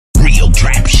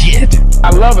I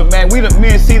love it, man. Me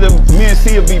and C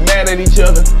will be mad at each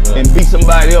other and beat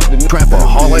somebody up.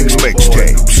 Trapaholics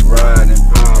mixtapes. Ride and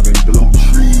vibe and blow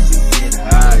trees and get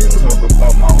high and talk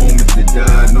about my homies that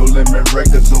died. No Limit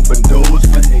Records open doors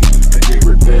for hate. And they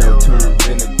rebel, turn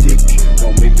Benedict.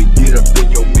 Don't make me get up in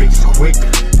your mix quick.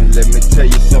 And let me tell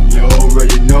you something you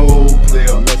already know.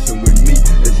 Player messing with me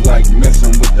is like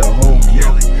messing with the whole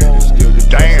yelling.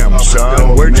 Damn,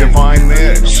 son, where'd you find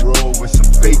this? Roll with some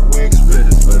fake wig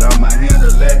spitters, but I'ma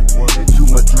handle that. And too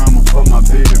much drama for my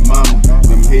baby mama.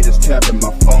 Them haters tapping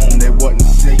my phone, they wasn't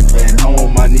safe at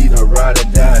home. I need a ride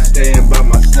or die, staying by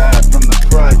my side from the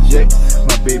project.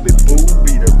 My baby boo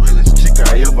be the realest chick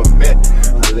I ever met.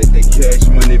 I let that cash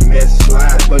money mess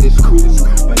slide, but it's cool.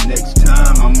 But next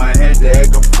time I might have to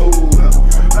act a fool.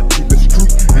 I keep it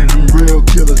street and them real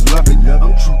killers love it.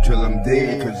 I'm true till I'm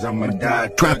dead, cause I'ma die.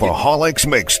 Trapaholics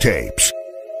mixtapes.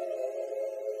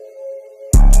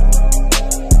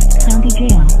 County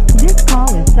Jail. This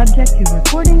call is subject to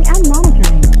recording and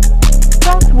monitoring.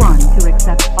 Press 1 to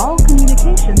accept all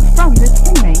communications from this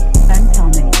inmate and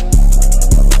cellmate.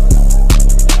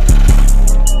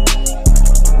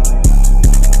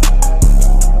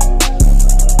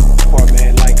 Poor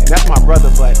man, like, that's my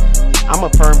brother, but I'm a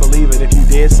firm believer that if you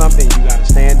did something, you gotta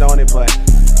stand on it. But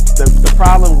the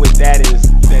problem with that is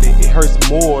that it hurts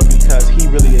more because he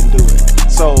really didn't do it.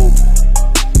 So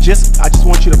I just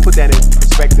want you to put that in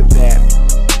perspective that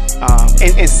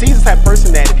and C's the type of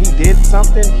person that if he did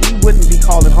something, he wouldn't be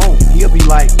calling home. He'll be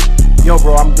like, yo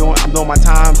bro, I'm doing my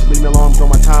time, just leave me alone, I'm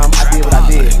doing my time, I did what I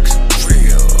did.